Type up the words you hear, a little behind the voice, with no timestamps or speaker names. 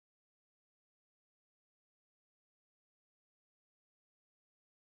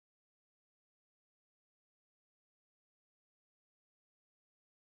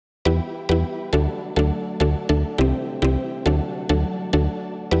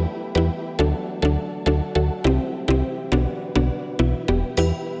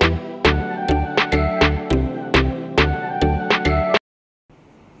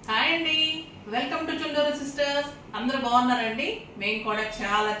నేను కూడా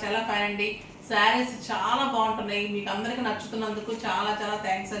చాలా చాలా ఫైన్ అండి. శారీస్ చాలా బాగుంటున్నాయి, మీకు అందరికీ నచ్చుతున్నందుకు చాలా చాలా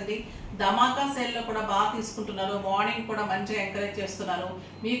థ్యాంక్స్ అండి. ధమాకా సేల్లో కూడా బాగా తీసుకుంటున్నారు, మార్నింగ్ కూడా మంచిగా ఎంకరేజ్ చేస్తున్నారు.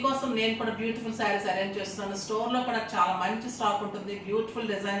 మీకోసం నేను కూడా బ్యూటిఫుల్ శారీస్ అరేంజ్ చేస్తున్నాను. స్టోర్లో కూడా చాలా మంచి స్టాక్ ఉంటుంది,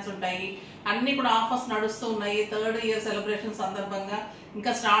 బ్యూటిఫుల్ డిజైన్స్ ఉంటాయి, అన్నీ కూడా ఆఫర్స్ నడుస్తూ ఉన్నాయి. 3rd ఇయర్ సెలబ్రేషన్ సందర్భంగా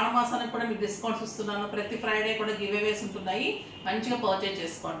ఇంకా శ్రావణ మాసానికి కూడా మీకు డిస్కౌంట్స్ ఇస్తున్నాను. ప్రతి ఫ్రైడే కూడా గివ్ అవేస్ ఉంటున్నాయి, మంచిగా పర్చేజ్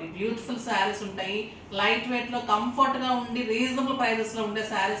చేసుకోండి. బ్యూటిఫుల్ శారీస్ ఉంటాయి, లైట్ వెయిట్లో కంఫర్ట్గా ఉండి రీజనబుల్ ప్రైజెస్లో ఉండే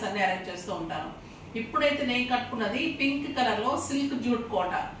శారీస్ అన్ని అరేంజ్ చేస్తూ ఉంటాను. ఇప్పుడైతే నేను కట్టుకున్నది పింక్ కలర్లో సిల్క్ జూట్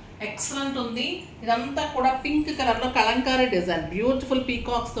కోట, ఎక్సలెంట్ ఉంది. ఇదంతా కూడా పింక్ కలర్లో కలంకారీ డిజైన్, బ్యూటిఫుల్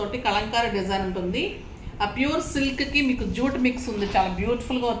పీకాక్స్ తోటి కలంకారీ డిజైన్ ఉంటుంది. ఆ ప్యూర్ సిల్క్కి మీకు జూట్ మిక్స్ ఉంది, చాలా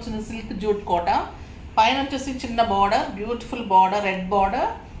బ్యూటిఫుల్గా వచ్చింది సిల్క్ జూట్ కోట. పైన వచ్చేసి చిన్న border, beautiful border, red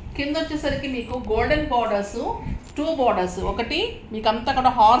border. కింద వచ్చేసరికి మీకు గోల్డెన్ బార్డర్స్, 2 బార్డర్స్, ఒకటి మీకు అంతా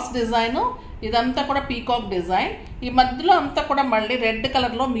కూడా హార్స్ డిజైన్, ఇదంతా కూడా పీకాక్ డిజైన్. ఈ మధ్యలో అంతా కూడా మళ్ళీ రెడ్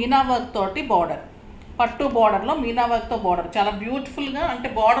కలర్లో మీనా వర్క్ తోటి బార్డర్, పట్టు బార్డర్లో మీనా వర్క్తో బార్డర్, చాలా బ్యూటిఫుల్గా, అంటే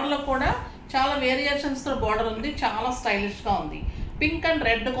బార్డర్లో కూడా చాలా వేరియేషన్స్తో బార్డర్ ఉంది, చాలా స్టైలిష్గా ఉంది. Pink and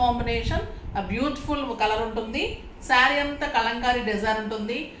red combination, beautiful colour ఉంటుంది. శారీ అంతా కలంకారీ డిజైన్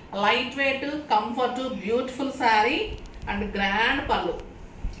ఉంటుంది, light weight, comfort, beautiful sari and grand పళ్ళు.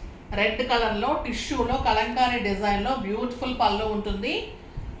 రెడ్ కలర్లో టిష్యూలో కలంకారీ డిజైన్లో బ్యూటిఫుల్ పళ్ళు ఉంటుంది.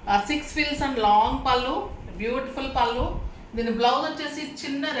 6 ఫీల్స్ అండ్ లాంగ్ పళ్ళు, బ్యూటిఫుల్ పళ్ళు. దీని బ్లౌజ్ వచ్చేసి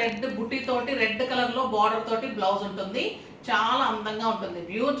చిన్న రెడ్ బుట్టి తోటి, రెడ్ కలర్లో బార్డర్ తోటి బ్లౌజ్ ఉంటుంది, చాలా అందంగా ఉంటుంది,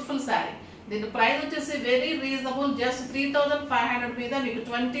 బ్యూటిఫుల్ శారీ. దీని ప్రైస్ వచ్చేసి వెరీ రీజనబుల్, జస్ట్ 3500 మీద మీకు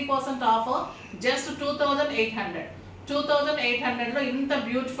 20% ఆఫర్, జస్ట్ 2800. 2800లో ఇంత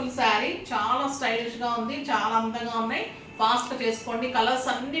బ్యూటిఫుల్ శారీ, చాలా స్టైలిష్గా ఉంది, చాలా అందంగా ఉన్నాయి. ఫాస్ట్గా చేసుకోండి. కలర్స్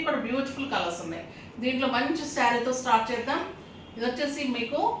అన్నీ కూడా బ్యూటిఫుల్ కలర్స్ ఉన్నాయి. దీంట్లో మంచి శారీతో స్టార్ట్ చేద్దాం. ఇది వచ్చేసి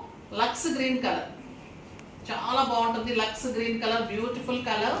మీకు లక్స్ గ్రీన్ కలర్, చాలా బాగుంటుంది. Lux green colour, beautiful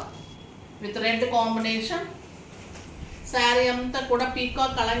colour with red combination. Sari అంతా కూడా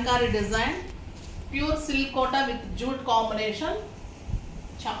peacock Kalamkari design, pure silk Kota with jute combination,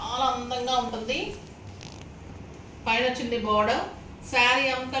 చాలా అందంగా ఉంటుంది. పైన చిన్ని బార్డర్, శారీ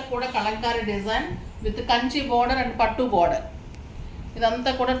అంతా కూడా Kalamkari design with Kanchi border and పట్టు బార్డర్.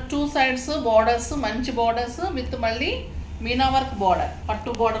 ఇదంతా కూడా 2 సైడ్స్ బార్డర్స్, మంచి బార్డర్స్ విత్ మళ్ళీ మీనా వర్క్ బార్డర్,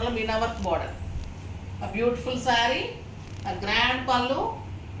 పట్టు బార్డర్లో Meena work border. Beautiful sari, grand పళ్ళు,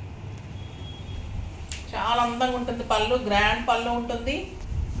 చాలా అందంగా ఉంటుంది. పళ్ళు గ్రాండ్ పళ్ళు ఉంటుంది,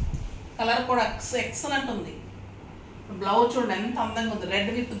 కలర్ కూడా ఎక్సలెంట్ ఉంది. బ్లౌజ్ చూడండి ఎంత అందంగా ఉంది,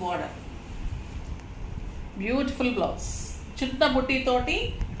 red with border, beautiful blouse. చిన్న బుట్టితోటి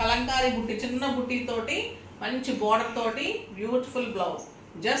కలంకారీ బుట్టి, చిన్న బుట్టితోటి మంచి బార్డర్ తోటి beautiful blouse,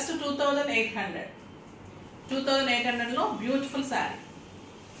 just 2800. 2800లో beautiful sari.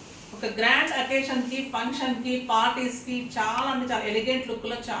 ఒక గ్రాండ్ అకేషన్కి, ఫంక్షన్కి, పార్టీస్కి చాలా అంటే చాలా ఎలిగెంట్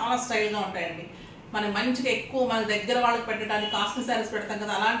లుక్లో చాలా స్టైల్గా ఉంటాయండి. మనం మంచిగా ఎక్కువ మన దగ్గర వాళ్ళకి పెట్టడానికి కాస్ట్లీ శారీస్ పెడతాం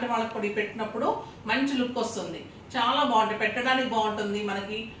కదా, అలాంటి వాళ్ళకి కూడా పెట్టినప్పుడు మంచి లుక్ వస్తుంది, చాలా బాగుంటాయి, పెట్టడానికి బాగుంటుంది.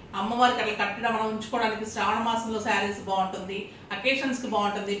 మనకి అమ్మవారికి అట్లా కట్టడం, మనం ఉంచుకోవడానికి శ్రావణ మాసంలో శారీస్ బాగుంటుంది, అకేషన్స్కి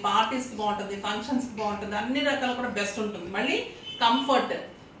బాగుంటుంది, పార్టీస్కి బాగుంటుంది, ఫంక్షన్స్కి బాగుంటుంది, అన్ని రకాలు కూడా బెస్ట్ ఉంటుంది. మళ్ళీ కంఫర్ట్,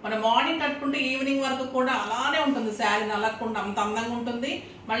 మన మార్నింగ్ కట్టుకుంటే ఈవినింగ్ వరకు కూడా అలానే ఉంటుంది, శారీ నలగకుండా అంత అందంగా ఉంటుంది.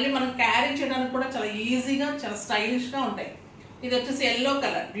 మళ్ళీ మనం క్యారీ చేయడానికి కూడా చాలా ఈజీగా, చాలా స్టైలిష్గా ఉంటాయి. ఇది వచ్చేసి yellow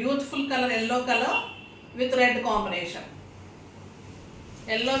colour, beautiful colour, yellow colour with red combination,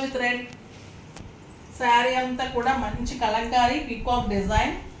 yellow with red. Sari అంతా కూడా మంచి కలంకారీ పీకాక్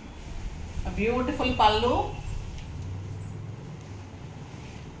డిజైన్, బ్యూటిఫుల్ పళ్ళు,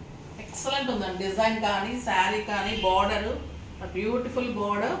 ఎక్సలెంట్ ఉందండి డిజైన్ కానీ శారీ కానీ. Border beautiful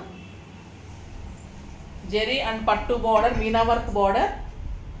border, zari and పట్టు border, Meena work border.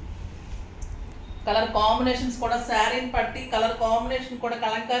 Colour combinations కూడా శారీని పట్టి కలర్ కాంబినేషన్ కూడా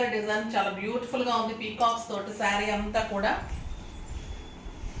కలంకారీ డిజైన్ చాలా బ్యూటిఫుల్గా ఉంది, పీకాక్స్ తోటి శారీ అంతా కూడా.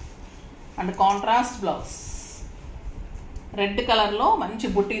 అండ్ కాంట్రాస్ట్ బ్లౌజ్, రెడ్ కలర్లో మంచి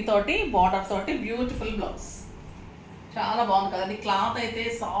బుట్టితోటి బార్డర్ తోటి బ్యూటిఫుల్ బ్లౌజ్, చాలా బాగుంది కదండి. క్లాత్ అయితే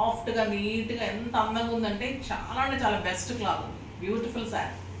సాఫ్ట్గా నీట్గా ఎంత అందంగా ఉందంటే చాలా అంటే చాలా best cloth, beautiful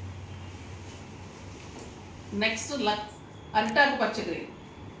sari. Next అరిటాకు పచ్చ గ్రీన్,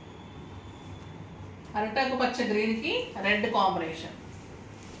 అరిటాకు పచ్చ గ్రీన్కి రెడ్ కాంబినేషన్,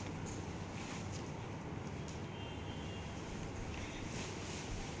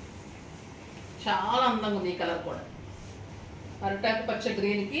 చాలా అందంగా ఉంది ఈ కలర్ కూడా. అరిటాకు పచ్చ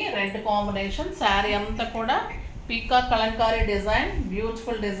గ్రీన్కి రెడ్ కాంబినేషన్. శారీ అంతా కూడా peacock Kalamkari design,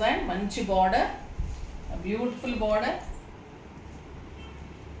 beautiful design, మంచి బార్డర్, బ్యూటిఫుల్ బార్డర్,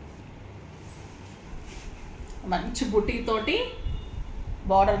 మంచి బుటీ తోటి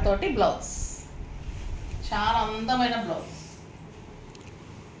బార్డర్ తోటి బ్లౌజ్, చాలా అందమైన blouse,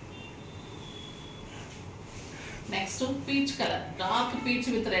 next peach colour, dark peach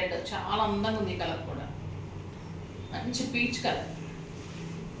with red, చాలా అందంగా ఉంది ఈ కలర్ కూడా. మంచి పీచ్ కలర్,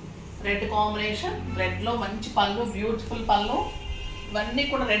 రెడ్ కాంబినేషన్, రెడ్లో మంచి పళ్ళు, బ్యూటిఫుల్ పళ్ళు. ఇవన్నీ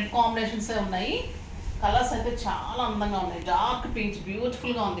కూడా రెడ్ కాంబినేషన్సే ఉన్నాయి. కలర్స్ అయితే చాలా అందంగా ఉన్నాయి. డార్క్ పీచ్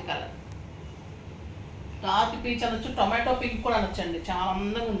బ్యూటిఫుల్గా ఉంది కలర్. డార్క్ పీచ్ అనొచ్చు, టొమాటో పింక్ కూడా అనొచ్చండి. చాలా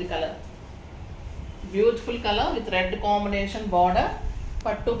అందంగా ఉంది colour. Beautiful colour with red combination border,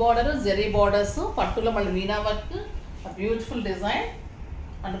 పట్టు బార్డర్, జెరీ బార్డర్స్, పట్టులో మళ్ళీ vena work, beautiful design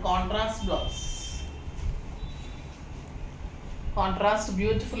and contrast blouse. Contrast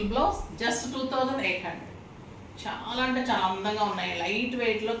beautiful blouse. Just 2800. చాలా అంటే చాలా అందంగా ఉన్నాయి. లైట్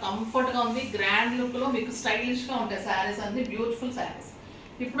వెయిట్లో కంఫర్ట్గా ఉంది. గ్రాండ్ లుక్లో మీకు స్టైలిష్గా ఉంటాయి శారీస్ అన్ని. బ్యూటిఫుల్ శారీస్.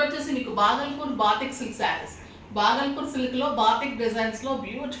 ఇప్పుడు వచ్చేసి మీకు బాగల్పూర్ బాతిక్ సిల్క్ శారీస్. బాగల్పూర్ సిల్క్లో బాతిక్ డిజైన్స్లో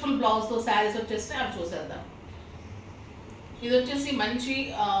బ్యూటిఫుల్ బ్లౌజ్తో శారీస్ వచ్చేస్తే అవి చూసేద్దాం. ఇది వచ్చేసి మంచి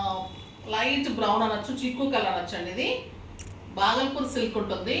లైట్ బ్రౌన్ అనొచ్చు, చిక్కు కలర్ అనొచ్చు అండి. ఇది బాగల్పూర్ సిల్క్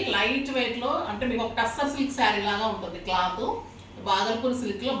ఉంటుంది. లైట్ వెయిట్లో అంటే మీకు ఒక టస్సర్ సిల్క్ శారీ లాగా ఉంటుంది క్లాత్. బాగల్పూర్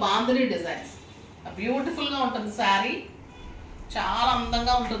సిల్క్లో బాందిని డిజైన్స్. బ్యూటిఫుల్గా ఉంటుంది శారీ. చాలా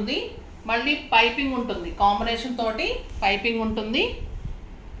అందంగా ఉంటుంది. మళ్ళీ పైపింగ్ ఉంటుంది, కాంబినేషన్ తోటి పైపింగ్ ఉంటుంది.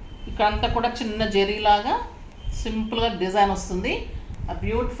 ఇక్కడంతా కూడా చిన్న జెరీ లాగా సింపుల్గా డిజైన్ వస్తుంది.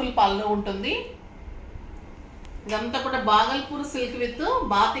 బ్యూటిఫుల్ పళ్ళు ఉంటుంది. ఇదంతా కూడా Bhagalpur silk with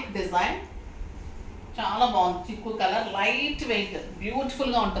batik design. చాలా బాగుంది. చిక్కు కలర్, లైట్ వెయిట్,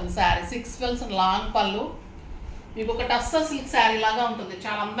 బ్యూటిఫుల్గా ఉంటుంది శారీ. 6 ఫెల్స్ లాంగ్ పళ్ళు. మీకు ఒక టస్సర్ సిల్క్ శారీ లాగా ఉంటుంది.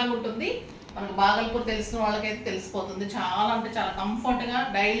 చాలా అందంగా ఉంటుంది. మనకు బాగల్పూర్ తెలిసిన వాళ్ళకైతే తెలిసిపోతుంది. చాలా అంటే చాలా కంఫర్ట్గా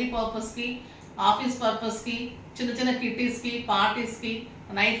డైలీ పర్పస్కి, ఆఫీస్ పర్పస్కి, చిన్న చిన్న కిట్టీస్కి, పార్టీస్కి,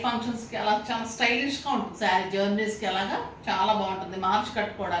 నైట్ ఫంక్షన్స్కి అలా చాలా స్టైలిష్గా ఉంటుంది శారీ. జర్నీస్కి అలాగా చాలా బాగుంటుంది. మార్చ్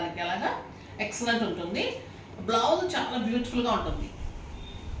కట్టుకోవడానికి అలాగా ఎక్సలెంట్ ఉంటుంది. బ్లౌజ్ చాలా బ్యూటిఫుల్గా ఉంటుంది.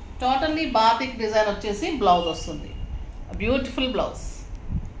 టోటల్లీ బాతిక్ డిజైన్ వచ్చేసి బ్లౌజ్ వస్తుంది. Beautiful blouse.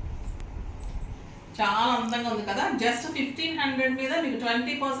 చాలా అందంగా ఉంది కదా. జస్ట్ 1500 మీద మీకు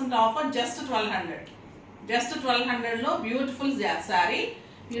 20% offer. Just 1200. Just 1200లో beautiful sari.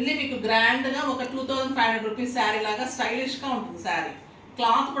 ఇది మీకు గ్రాండ్గా ఒక 2500 రూపీస్ శారీ లాగా స్టైలిష్గా ఉంటుంది శారీ.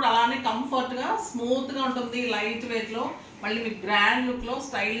 క్లాత్ కూడా అలానే కంఫర్ట్గా స్మూత్గా ఉంటుంది. లైట్ వెయిట్లో మళ్ళీ మీకు గ్రాండ్ లుక్లో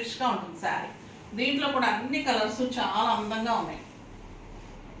స్టైలిష్గా ఉంటుంది శారీ. దీంట్లో కూడా అన్ని కలర్స్ చాలా అందంగా ఉన్నాయి.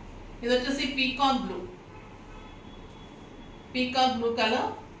 ఇది వచ్చేసి peacock blue. Peacock blue colour.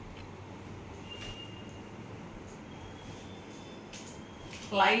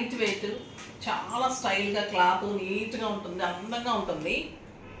 Light weight, చాలా స్టైల్గా క్లాత్ నీట్గా ఉంటుంది, అందంగా ఉంటుంది.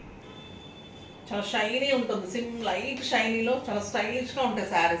 చాలా షైనీ ఉంటుంది. లైట్ షైనీలో చాలా స్టైలిష్గా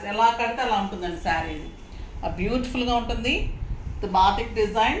ఉంటాయి శారీస్. ఎలా కడితే అలా ఉంటుందండి శారీ. బ్యూటిఫుల్గా ఉంటుంది. Batik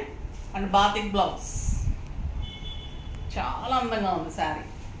design and batik blouse. చాలా అందంగా ఉంది శారీ.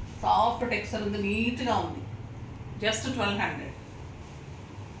 సాఫ్ట్ టెక్స్చర్ ఉంది, నీట్గా ఉంది. జస్ట్ 1200.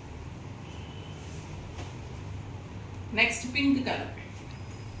 Next pink colour.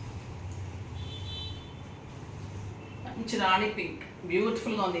 మంచి రాణి పింక్,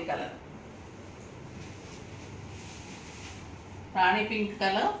 బ్యూటిఫుల్గా ఉంది కలర్. రాణి పింక్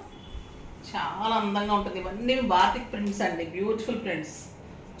కలర్ చాలా అందంగా ఉంటుంది. ఇవన్నీ బాతిక్ ప్రింట్స్ అండి. Beautiful prints.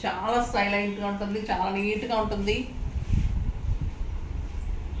 చాలా స్టైలైట్గా ఉంటుంది, చాలా నీట్గా ఉంటుంది.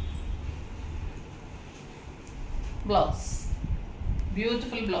 Blouse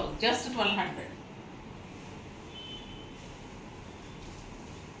beautiful blouse. Just 1200.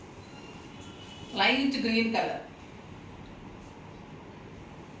 Light green colour.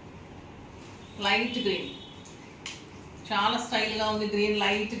 Light green చాలా స్టైల్గా ఉంది. Green,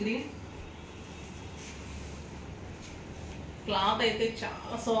 light green. క్లాత్ అయితే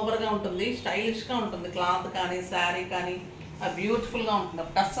చాలా సోబర్గా ఉంటుంది, స్టైలిష్గా ఉంటుంది. క్లాత్ కానీ శారీ కానీ బ్యూటిఫుల్గా ఉంటుంది.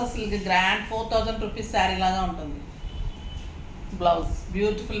 Tussar silk grand 4000 rupees sari లాగా ఉంటుంది. Blouse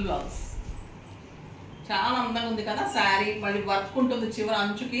beautiful blouse. చాలా అందంగా ఉంది కదా శారీ. మళ్ళీ వర్క్ ఉంటుంది, చివరి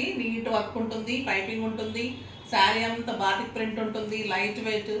అంచుకి నీట్ వర్క్ ఉంటుంది, పైపింగ్ ఉంటుంది. శారీ అంతా బాతిక్ ప్రింట్ ఉంటుంది. Light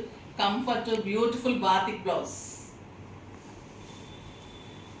weight, comfort, beautiful batik blouse.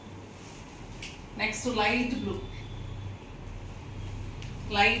 Next light blue.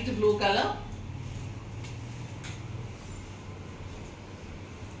 Light blue colour.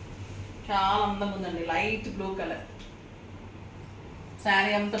 చాలా అందంగా ఉందండి. Light blue colour.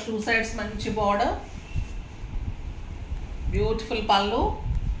 శారీ అంతా 2 సైడ్స్ మంచి బార్డర్, బ్యూటిఫుల్ పళ్ళు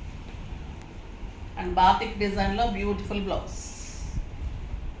అండ్ బాతిక్ డిజైన్లో బ్యూటిఫుల్ బ్లౌజ్.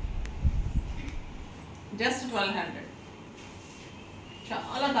 జస్ట్ 1200.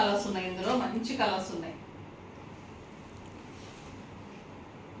 చాలా కలర్స్ ఉన్నాయి ఇందులో, మంచి కలర్స్ ఉన్నాయి.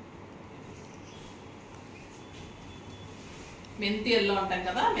 మెంతి ఎల్లో అంటాం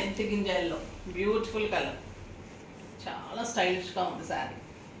కదా, మెంతి గింజ ఎల్లో. Beautiful colour. చాలా స్టైలిష్గా ఉంది శారీ.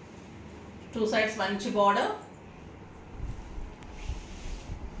 2 sides మంచి బార్డర్,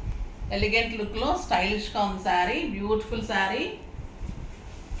 ఎలిగెంట్ లుక్లో స్టైలిష్గా ఉంది sari. Beautiful sari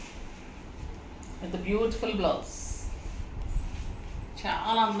with beautiful blouse.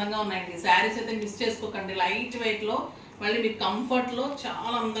 చాలా అందంగా ఉన్నాయండి శారీస్ అయితే మిస్ చేసుకోకండి. లైట్ వెయిట్లో మళ్ళీ మీకు కంఫర్ట్లో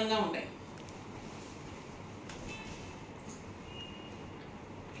చాలా అందంగా ఉంటాయి.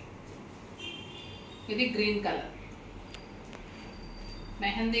 ఇది green colour,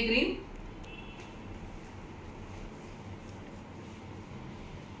 mehndi green.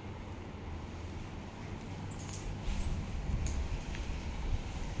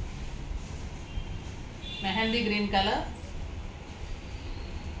 Mehndi green colour,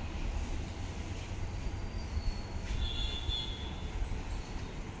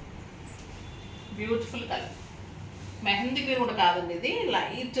 beautiful colour. Mehndi green కూడా కాదండి, ఇది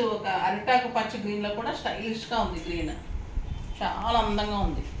లైట్ ఒక అరిటాకు పచ్చ గ్రీన్లో కూడా స్టైలిష్గా ఉంది. గ్రీన్ చాలా అందంగా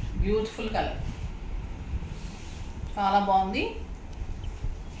ఉంది. బ్యూటిఫుల్ కలర్, చాలా బాగుంది.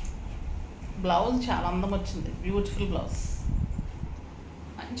 బ్లౌజ్ చాలా అందం వచ్చింది. బ్యూటిఫుల్ బ్లౌజ్,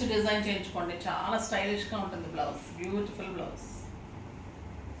 మంచి డిజైన్ చేయించుకోండి, చాలా స్టైలిష్గా ఉంటుంది blouse. Beautiful blouse.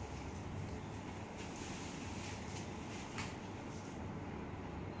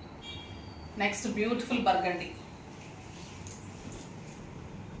 Next beautiful burgundy.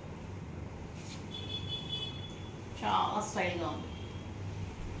 చాలా స్టైల్గా ఉంది.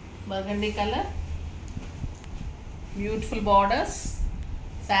 Burgundy colour, beautiful borders,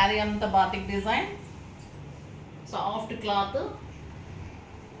 sari అంతా బాతిక్ డిజైన్, సాఫ్ట్ క్లాత్,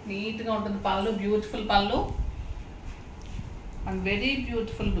 నీట్గా ఉంటుంది. పళ్ళు బ్యూటిఫుల్ పళ్ళు అండ్ వెరీ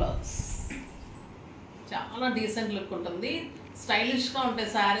బ్యూటిఫుల్ బ్లౌజ్. చాలా డీసెంట్ లుక్ ఉంటుంది. స్టైలిష్గా ఉంటాయి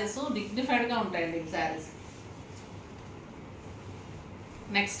శారీస్, డిగ్నిఫైడ్గా ఉంటాయండి ఈ శారీస్.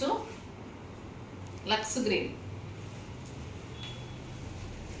 Next Lux green.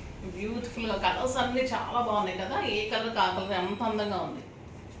 బ్యూటిఫుల్గా కలర్స్ అన్నీ చాలా బాగున్నాయి కదా. ఏ కలర్ కా కలర్ ఎంత అందంగా ఉంది.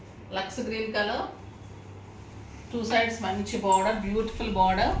 లక్స్ గ్రీన్ కలర్, 2 sides మంచి బార్డర్, బ్యూటిఫుల్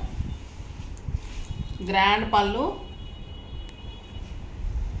బార్డర్, గ్రాండ్ పళ్ళు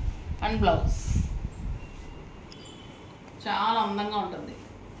అండ్ బ్లౌజ్. చాలా అందంగా ఉంటుంది.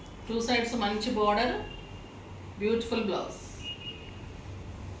 2 sides మంచి border, beautiful blouse.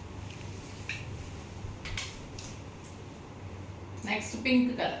 Next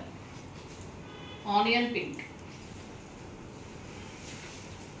pink colour, onion pink.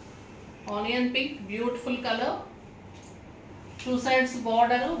 Onion pink, beautiful colour, 2 sides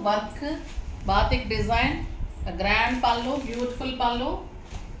border, work, batik design, grand పళ్ళు, బ్యూటిఫుల్ పళ్ళు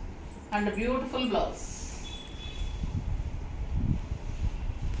and beautiful blouse.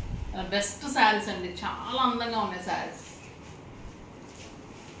 Best saris అండి, చాలా అందంగా ఉన్నాయి శారీస్.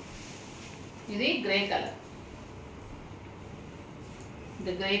 ఇది గ్రే కలర్.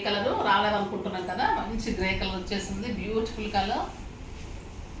 ఇది గ్రే కలర్ రాలేదనుకుంటున్నాం కదా, మంచి గ్రే కలర్ వచ్చేసింది. బ్యూటిఫుల్ కలర్,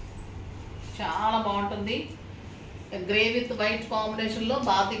 చాలా బాగుంటుంది. గ్రే విత్ వైట్ కాంబినేషన్లో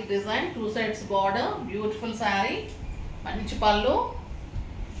batik design, 2 sides border, beautiful sari, మంచి పళ్ళు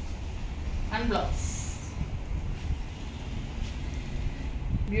అండ్ బ్లౌజ్.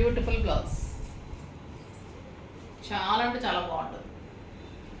 Beautiful blouse. చాలా అంటే చాలా బాగుంటుంది.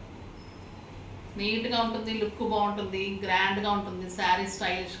 నీట్గా ఉంటుంది, లుక్ బాగుంటుంది, గ్రాండ్గా ఉంటుంది, శారీ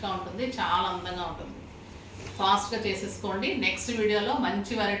స్టైలిష్గా ఉంటుంది, చాలా అందంగా ఉంటుంది. ఫాస్ట్గా చేసేసుకోండి. నెక్స్ట్ వీడియోలో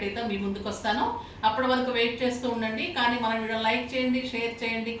మంచి వెరైటీతో మీ ముందుకు వస్తాను. అప్పటి వరకు వెయిట్ చేస్తూ ఉండండి. కానీ మన వీడియో లైక్ చేయండి, షేర్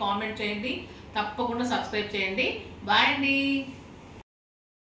చేయండి, కామెంట్ చేయండి, తప్పకుండా సబ్స్క్రైబ్ చేయండి. బాయ్ అండి.